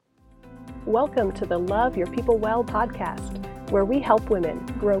Welcome to the Love Your People Well podcast, where we help women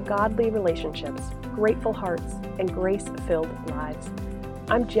grow godly relationships, grateful hearts, and grace-filled lives.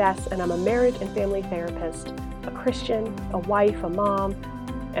 I'm Jess, and I'm a marriage and family therapist, a Christian, a wife, a mom,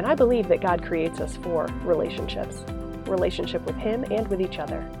 and I believe that God creates us for relationships, relationship with Him and with each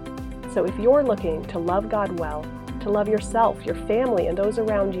other. So if you're looking to love God well, to love yourself, your family, and those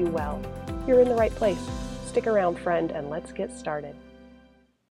around you well, you're in the right place. Stick around, friend, and let's get started.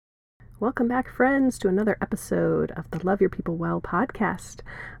 Welcome back, friends, to another episode of the Love Your People Well podcast.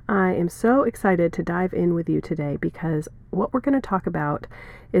 I am so excited to dive in with you today because what we're going to talk about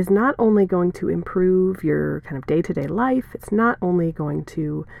is not only going to improve your kind of day-to-day life, it's not only going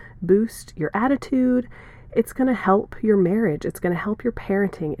to boost your attitude, it's going to help your marriage, it's going to help your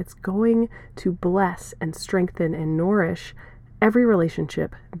parenting, it's going to bless and strengthen and nourish every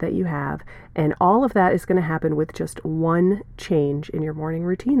relationship that you have, and all of that is going to happen with just one change in your morning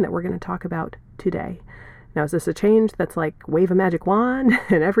routine that we're going to talk about today. Now, is this a change that's like wave a magic wand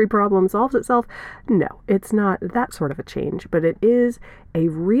and every problem solves itself? No, it's not that sort of a change, but it is a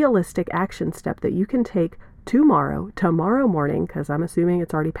realistic action step that you can take tomorrow morning, because I'm assuming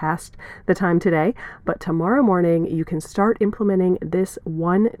it's already past the time today, but tomorrow morning you can start implementing this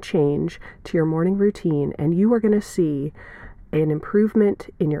one change to your morning routine, and you are going to see an improvement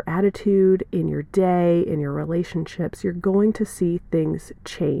in your attitude, in your day, in your relationships. You're going to see things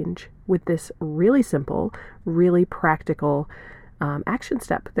change with this really simple, really practical action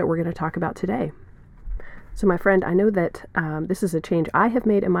step that we're going to talk about today. So my friend, I know that this is a change I have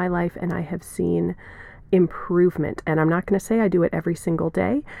made in my life, and I have seen improvement. And I'm not going to say I do it every single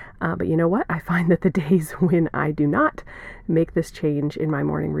day, but you know what? I find that the days when I do not make this change in my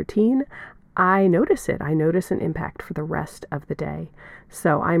morning routine, I notice it. I notice an impact for the rest of the day.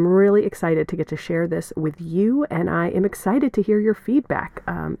 So I'm really excited to get to share this with you, and I am excited to hear your feedback.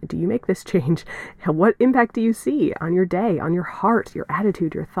 Do you make this change? What impact do you see on your day, on your heart, your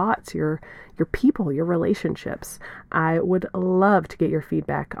attitude, your thoughts, your people, your relationships? I would love to get your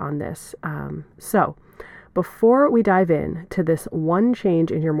feedback on this. So before we dive in to this one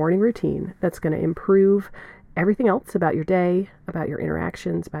change in your morning routine that's going to improve everything else about your day, about your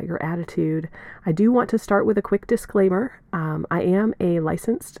interactions, about your attitude, I do want to start with a quick disclaimer. I am a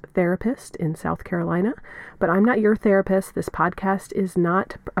licensed therapist in South Carolina, but I'm not your therapist. This podcast is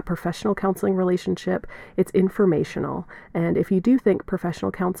not a professional counseling relationship. It's informational. And if you do think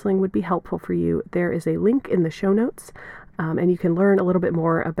professional counseling would be helpful for you, there is a link in the show notes. And you can learn a little bit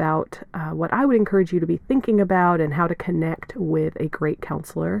more about what I would encourage you to be thinking about and how to connect with a great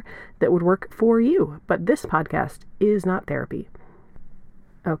counselor that would work for you. But this podcast is not therapy.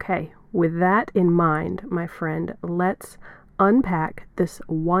 Okay, with that in mind, my friend, let's unpack this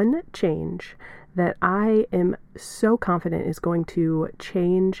one change that I am so confident is going to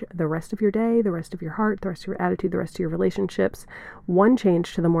change the rest of your day, the rest of your heart, the rest of your attitude, the rest of your relationships. One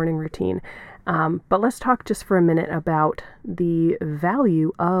change to the morning routine. But let's talk just for a minute about the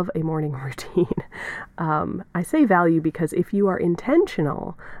value of a morning routine. I say value because if you are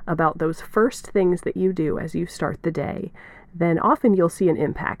intentional about those first things that you do as you start the day, then often you'll see an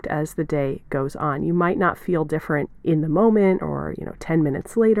impact as the day goes on. You might not feel different in the moment or, 10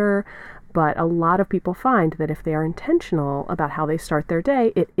 minutes later, but a lot of people find that if they are intentional about how they start their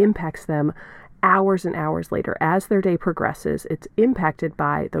day, it impacts them hours and hours later. As their day progresses, it's impacted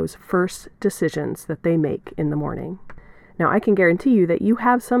by those first decisions that they make in the morning. Now, I can guarantee you that you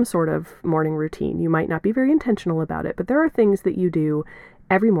have some sort of morning routine. You might not be very intentional about it, but there are things that you do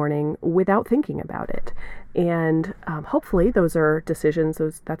every morning without thinking about it. And hopefully those are decisions,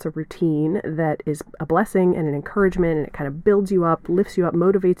 that's a routine that is a blessing and an encouragement, and it kind of builds you up, lifts you up,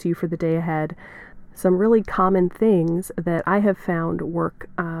 motivates you for the day ahead. Some really common things that I have found work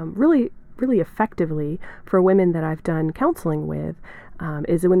really effectively for women that I've done counseling with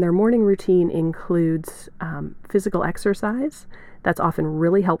is when their morning routine includes physical exercise. That's often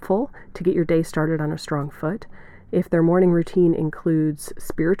really helpful to get your day started on a strong foot. If their morning routine includes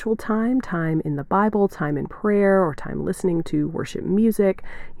spiritual time in the Bible, time in prayer, or time listening to worship music,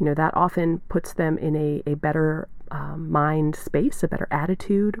 that often puts them in a better mind space, a better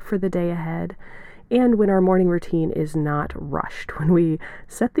attitude for the day ahead. And when our morning routine is not rushed, when we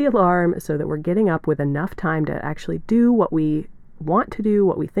set the alarm so that we're getting up with enough time to actually do what we want to do,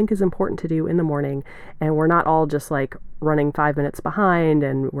 what we think is important to do in the morning, and we're not all just like running 5 minutes behind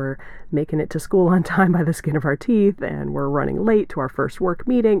and we're making it to school on time by the skin of our teeth and we're running late to our first work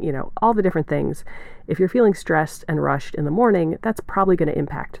meeting, all the different things. If you're feeling stressed and rushed in the morning, that's probably going to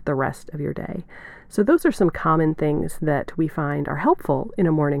impact the rest of your day. So those are some common things that we find are helpful in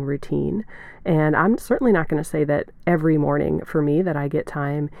a morning routine. And I'm certainly not going to say that every morning for me that I get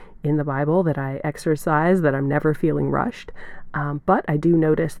time in the Bible, that I exercise, that I'm never feeling rushed. But I do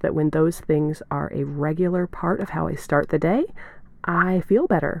notice that when those things are a regular part of how I start the day, I feel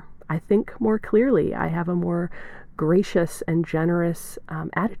better. I think more clearly. I have a more gracious and generous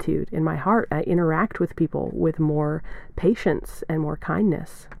attitude in my heart. I interact with people with more patience and more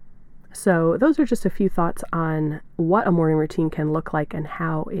kindness. So those are just a few thoughts on what a morning routine can look like and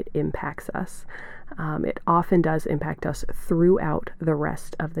how it impacts us. It often does impact us throughout the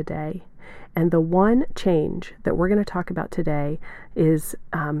rest of the day. And the one change that we're going to talk about today is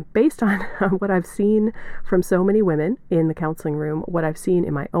based on what I've seen from so many women in the counseling room, what I've seen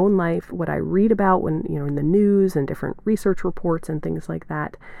in my own life, what I read about when, in the news and different research reports and things like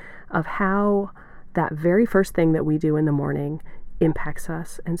that, of how that very first thing that we do in the morning impacts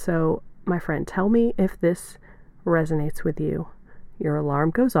us. And so, my friend, tell me if this resonates with you. Your alarm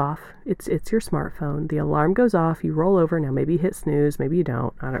goes off. It's your smartphone. The alarm goes off. You roll over. Now, maybe you hit snooze. Maybe you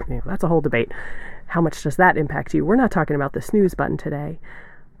don't. I don't know. That's a whole debate. How much does that impact you? We're not talking about the snooze button today.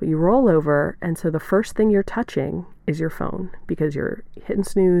 But you roll over, and so the first thing you're touching is your phone because you're hitting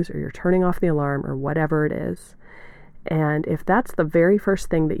snooze or you're turning off the alarm or whatever it is. And if that's the very first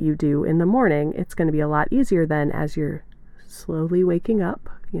thing that you do in the morning, it's going to be a lot easier then as you're slowly waking up,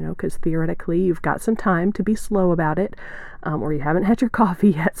 because theoretically you've got some time to be slow about it, or you haven't had your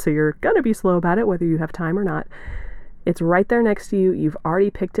coffee yet, so you're going to be slow about it whether you have time or not. It's right there next to you. You've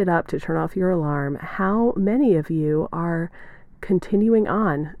already picked it up to turn off your alarm. How many of you are continuing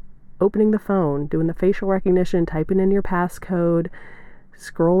on, opening the phone, doing the facial recognition, typing in your passcode,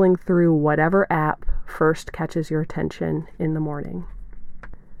 scrolling through whatever app first catches your attention in the morning?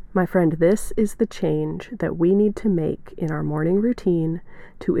 My friend, this is the change that we need to make in our morning routine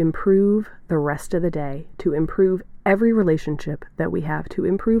to improve the rest of the day, to improve every relationship that we have, to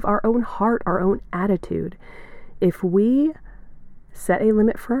improve our own heart, our own attitude. If we set a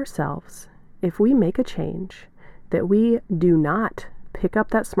limit for ourselves, if we make a change that we do not pick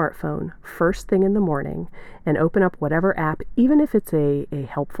up that smartphone first thing in the morning and open up whatever app, even if it's a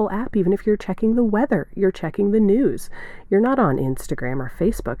helpful app, even if you're checking the weather, you're checking the news, you're not on Instagram or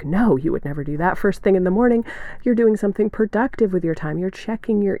Facebook. No, you would never do that first thing in the morning. You're doing something productive with your time. You're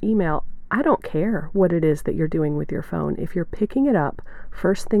checking your email. I don't care what it is that you're doing with your phone. If you're picking it up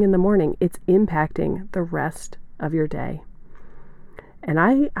first thing in the morning, it's impacting the rest of your day. And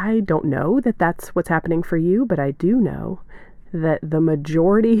I don't know that that's what's happening for you, but I do know that the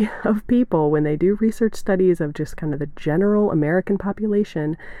majority of people, when they do research studies of just kind of the general American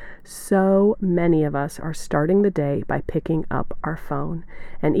population, so many of us are starting the day by picking up our phone.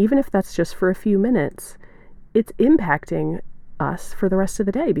 And even if that's just for a few minutes, it's impacting us for the rest of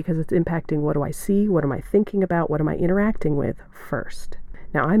the day because it's impacting what do I see, what am I thinking about, what am I interacting with first.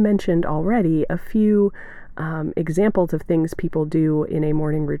 Now, I mentioned already a few examples of things people do in a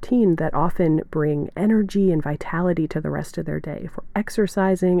morning routine that often bring energy and vitality to the rest of their day. If we're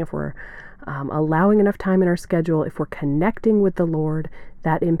exercising, if we're allowing enough time in our schedule, if we're connecting with the Lord,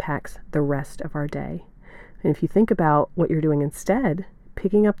 that impacts the rest of our day. And if you think about what you're doing instead,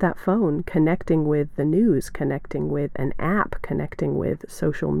 picking up that phone, connecting with the news, connecting with an app, connecting with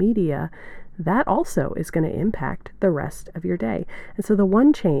social media, that also is going to impact the rest of your day. And so the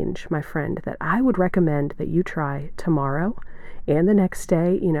one change, my friend, that I would recommend that you try tomorrow and the next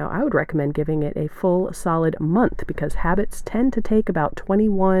day, I would recommend giving it a full solid month because habits tend to take about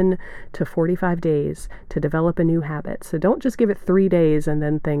 21 to 45 days to develop a new habit. So don't just give it 3 days and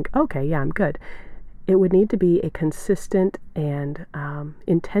then think, okay, yeah, I'm good. It would need to be a consistent and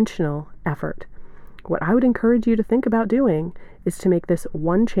intentional effort. What I would encourage you to think about doing is to make this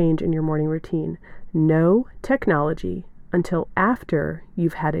one change in your morning routine. No technology until after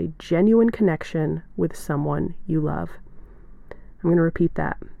you've had a genuine connection with someone you love. I'm going to repeat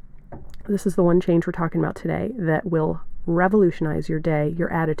that. This is the one change we're talking about today that will revolutionize your day,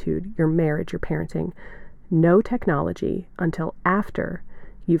 your attitude, your marriage, your parenting. No technology until after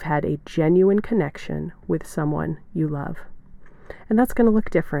you've had a genuine connection with someone you love. And that's going to look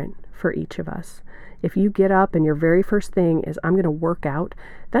different for each of us. If you get up and your very first thing is, I'm going to work out,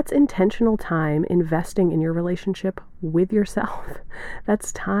 that's intentional time investing in your relationship with yourself.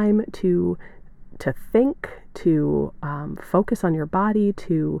 That's time to think, to focus on your body,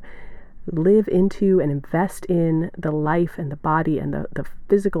 to live into and invest in the life and the body and the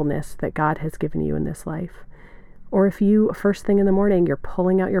physicalness that God has given you in this life. Or if you, first thing in the morning, you're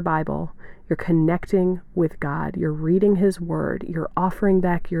pulling out your Bible, you're connecting with God, you're reading His Word, you're offering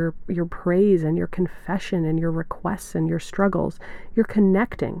back your praise and your confession and your requests and your struggles. You're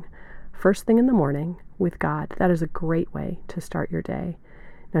connecting first thing in the morning with God. That is a great way to start your day.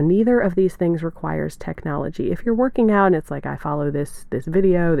 Now, neither of these things requires technology. If you're working out and it's like, I follow this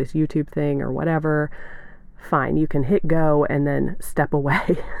video, this YouTube thing or whatever, fine, you can hit go and then step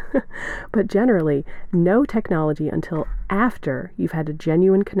away. But generally, no technology until after you've had a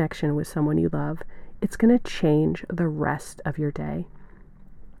genuine connection with someone you love. It's going to change the rest of your day.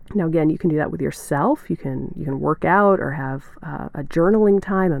 Now, again, you can do that with yourself. You can work out or have a journaling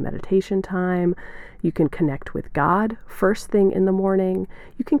time, a meditation time. You can connect with God first thing in the morning.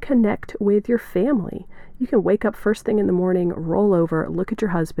 You can connect with your family. You can wake up first thing in the morning, roll over, look at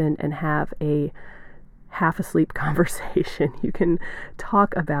your husband, and have a half-asleep conversation. You can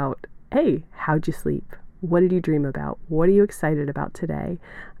talk about, hey, how'd you sleep? What did you dream about? What are you excited about today?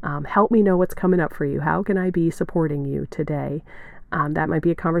 Help me know what's coming up for you. How can I be supporting you today? That might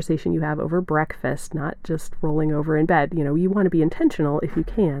be a conversation you have over breakfast, not just rolling over in bed. You want to be intentional if you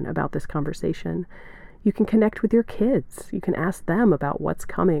can about this conversation. You can connect with your kids. You can ask them about what's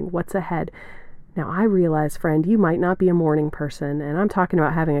coming, what's ahead. Now, I realize, friend, you might not be a morning person, and I'm talking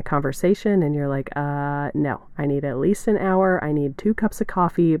about having a conversation, and you're like, no, I need at least an hour. I need 2 cups of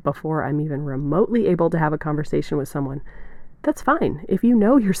coffee before I'm even remotely able to have a conversation with someone. That's fine. If you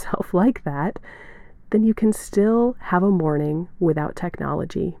know yourself like that, then you can still have a morning without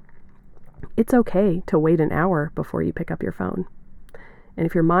technology. It's okay to wait an hour before you pick up your phone. And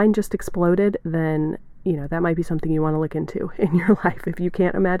if your mind just exploded, then that might be something you want to look into in your life. If you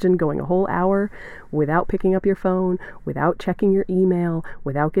can't imagine going a whole hour without picking up your phone, without checking your email,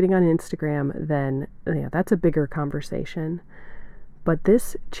 without getting on Instagram, then that's a bigger conversation. But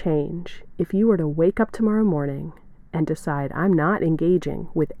this change, if you were to wake up tomorrow morning and decide I'm not engaging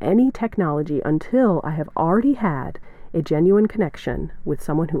with any technology until I have already had a genuine connection with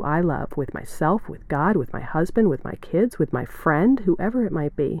someone who I love, with myself, with God, with my husband, with my kids, with my friend, whoever it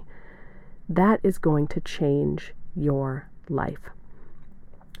might be, that is going to change your life.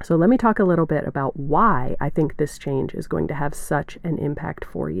 So let me talk a little bit about why I think this change is going to have such an impact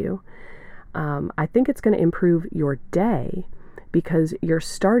for you. I think it's going to improve your day because you're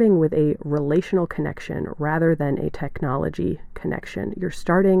starting with a relational connection rather than a technology connection. You're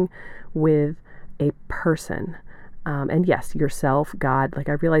starting with a person. And yes, yourself, God,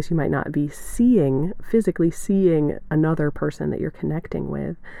 I realize you might not be physically seeing another person that you're connecting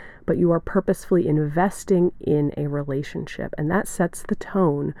with, but you are purposefully investing in a relationship, and that sets the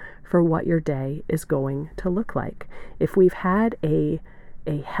tone for what your day is going to look like. If we've had a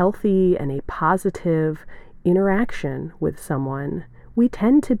healthy and a positive interaction with someone, we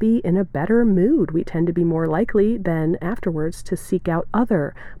tend to be in a better mood. We tend to be more likely then afterwards to seek out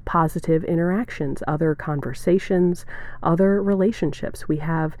other positive interactions, other conversations, other relationships. We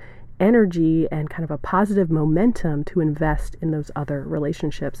have energy and kind of a positive momentum to invest in those other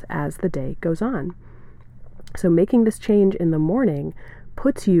relationships as the day goes on. So making this change in the morning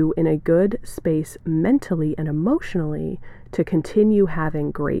puts you in a good space mentally and emotionally to continue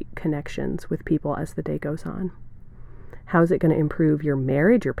having great connections with people as the day goes on. How is it going to improve your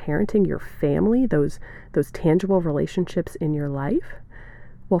marriage, your parenting, your family, those tangible relationships in your life?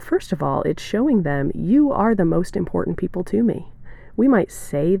 Well, first of all, it's showing them you are the most important people to me. We might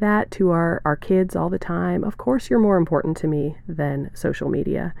say that to our kids all the time. Of course, you're more important to me than social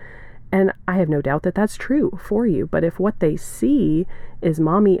media. And I have no doubt that that's true for you. But if what they see is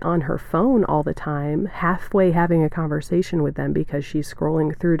mommy on her phone all the time, halfway having a conversation with them because she's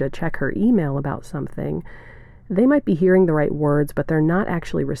scrolling through to check her email about something, they might be hearing the right words, but they're not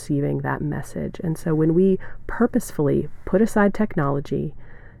actually receiving that message. And so when we purposefully put aside technology,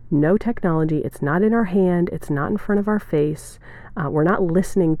 no technology, it's not in our hand, it's not in front of our face, we're not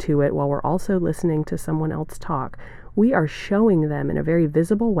listening to it while we're also listening to someone else talk, we are showing them in a very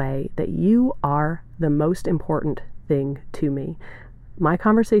visible way that you are the most important thing to me. My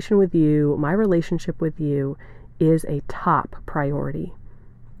conversation with you, my relationship with you is a top priority.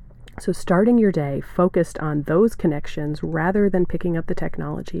 So starting your day focused on those connections rather than picking up the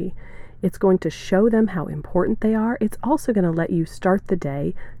technology, it's going to show them how important they are. It's also going to let you start the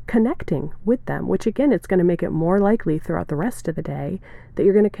day connecting with them, which again, it's going to make it more likely throughout the rest of the day that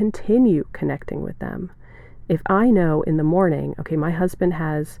you're going to continue connecting with them. If I know in the morning, okay, my husband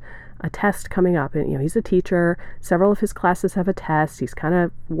has a test coming up, and he's a teacher, several of his classes have a test, he's kind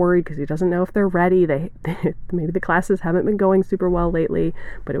of worried because he doesn't know if they're ready, maybe the classes haven't been going super well lately,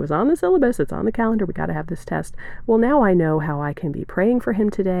 but it was on the syllabus, it's on the calendar, we got to have this test. Well, now I know how I can be praying for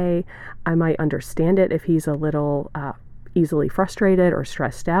him today. I might understand it if he's a little easily frustrated or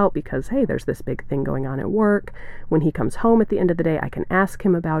stressed out because, hey, there's this big thing going on at work. When he comes home at the end of the day, I can ask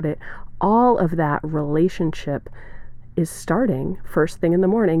him about it. All of that relationship is starting first thing in the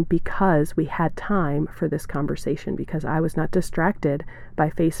morning because we had time for this conversation, because I was not distracted by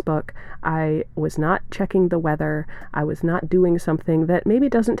Facebook. I was not checking the weather. I was not doing something that maybe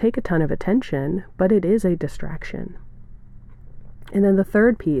doesn't take a ton of attention, but it is a distraction. And then the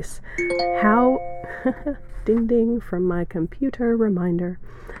third piece, how, ding ding from my computer reminder,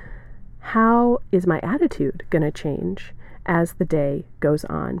 how is my attitude going to change as the day goes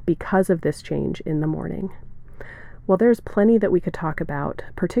on because of this change in the morning? Well, there's plenty that we could talk about,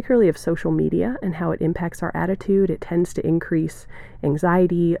 particularly of social media and how it impacts our attitude. It tends to increase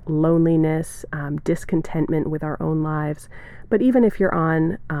anxiety, loneliness, discontentment with our own lives. But even if you're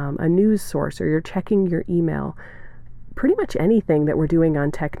on a news source or you're checking your email, pretty much anything that we're doing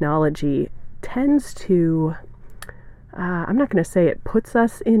on technology tends to, I'm not going to say it puts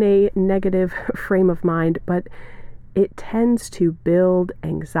us in a negative frame of mind, but it tends to build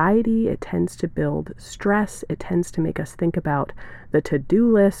anxiety, it tends to build stress, it tends to make us think about the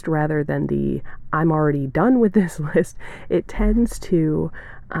to-do list rather than the I'm already done with this list. It tends to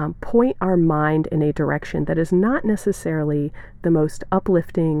point our mind in a direction that is not necessarily the most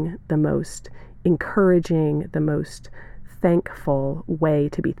uplifting, the most encouraging, the most thankful way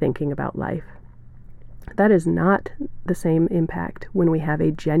to be thinking about life. That is not the same impact when we have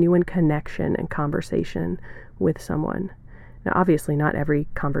a genuine connection and conversation with someone. Now, obviously, not every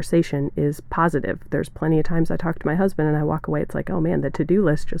conversation is positive. There's plenty of times I talk to my husband and I walk away, it's like, oh man, the to-do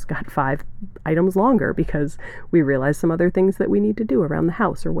list just got 5 items longer because we realized some other things that we need to do around the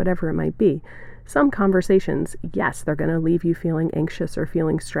house or whatever it might be. Some conversations, yes, they're going to leave you feeling anxious or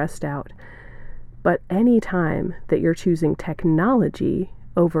feeling stressed out. But any time that you're choosing technology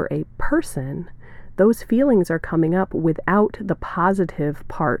over a person, those feelings are coming up without the positive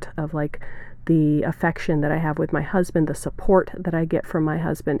part of like the affection that I have with my husband, the support that I get from my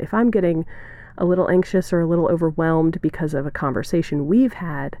husband. If I'm getting a little anxious or a little overwhelmed because of a conversation we've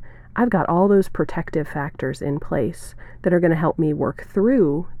had, I've got all those protective factors in place that are going to help me work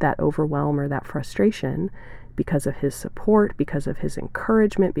through that overwhelm or that frustration because of his support, because of his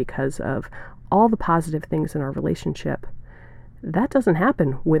encouragement, because of all the positive things in our relationship. That doesn't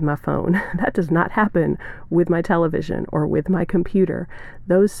happen with my phone. That does not happen with my television or with my computer.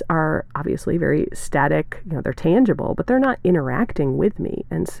 Those are obviously very static, they're tangible, but they're not interacting with me.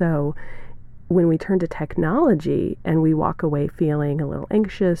 And so when we turn to technology and we walk away feeling a little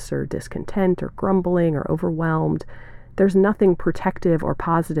anxious or discontent or grumbling or overwhelmed, there's nothing protective or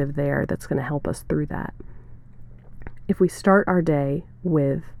positive there that's going to help us through that. If we start our day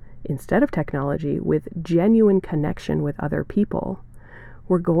with, instead of technology, with genuine connection with other people,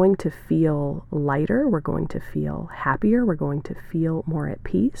 we're going to feel lighter, we're going to feel happier, we're going to feel more at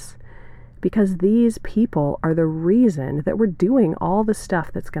peace, because these people are the reason that we're doing all the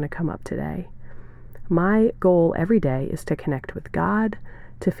stuff that's going to come up today. My goal every day is to connect with God,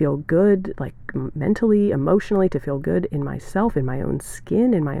 to feel good, like mentally, emotionally, to feel good in myself, in my own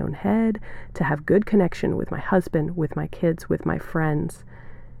skin, in my own head, to have good connection with my husband, with my kids, with my friends.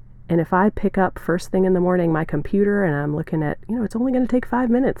 And if I pick up first thing in the morning my computer and I'm looking at, it's only going to take 5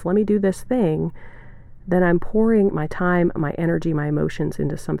 minutes, let me do this thing, then I'm pouring my time, my energy, my emotions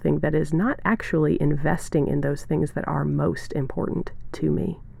into something that is not actually investing in those things that are most important to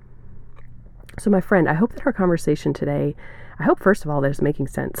me. So my friend, I hope that our conversation today, I hope first of all that it's making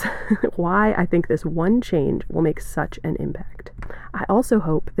sense why I think this one change will make such an impact. I also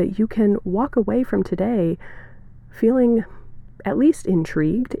hope that you can walk away from today feeling at least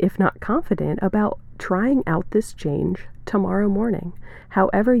intrigued, if not confident, about trying out this change tomorrow morning.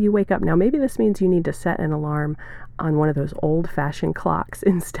 However you wake up. Now, maybe this means you need to set an alarm on one of those old-fashioned clocks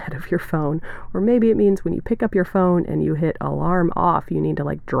instead of your phone. Or maybe it means when you pick up your phone and you hit alarm off, you need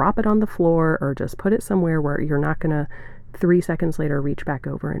to drop it on the floor or just put it somewhere where you're not going to 3 seconds later reach back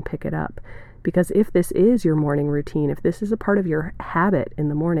over and pick it up. Because if this is your morning routine, if this is a part of your habit in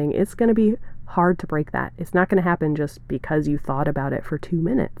the morning, it's going to be hard to break that. It's not going to happen just because you thought about it for 2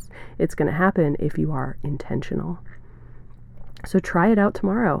 minutes. It's going to happen if you are intentional. So try it out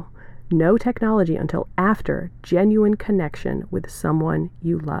tomorrow. No technology until after genuine connection with someone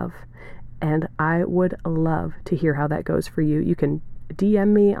you love. And I would love to hear how that goes for you. You can DM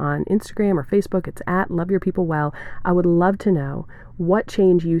me on Instagram or Facebook. It's at Love Your People Well. I would love to know what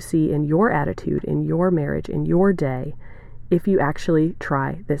change you see in your attitude, in your marriage, in your day, if you actually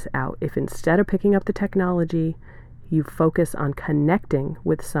try this out. If instead of picking up the technology, you focus on connecting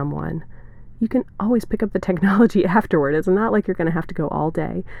with someone, you can always pick up the technology afterward. It's not like you're going to have to go all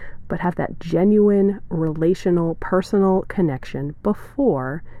day, but have that genuine, relational, personal connection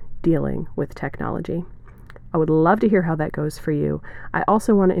before dealing with technology. I would love to hear how that goes for you. I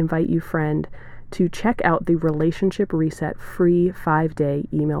also want to invite you, friend, to check out the Relationship Reset free 5-day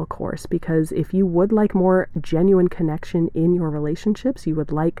email course, because if you would like more genuine connection in your relationships, you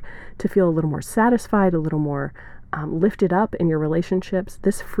would like to feel a little more satisfied, a little more lifted up in your relationships,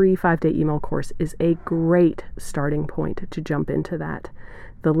 this free 5-day email course is a great starting point to jump into that.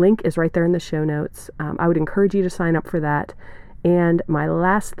 The link is right there in the show notes. I would encourage you to sign up for that. And my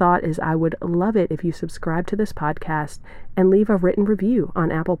last thought is I would love it if you subscribe to this podcast and leave a written review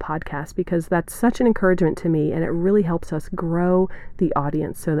on Apple Podcasts, because that's such an encouragement to me, and it really helps us grow the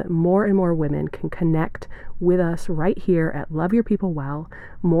audience so that more and more women can connect with us right here at Love Your People Well.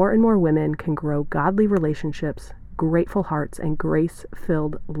 More and more women can grow godly relationships, grateful hearts, and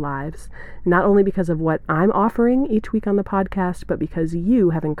grace-filled lives, not only because of what I'm offering each week on the podcast, but because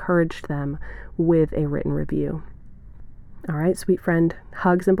you have encouraged them with a written review. All right, sweet friend,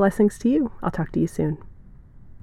 hugs and blessings to you. I'll talk to you soon.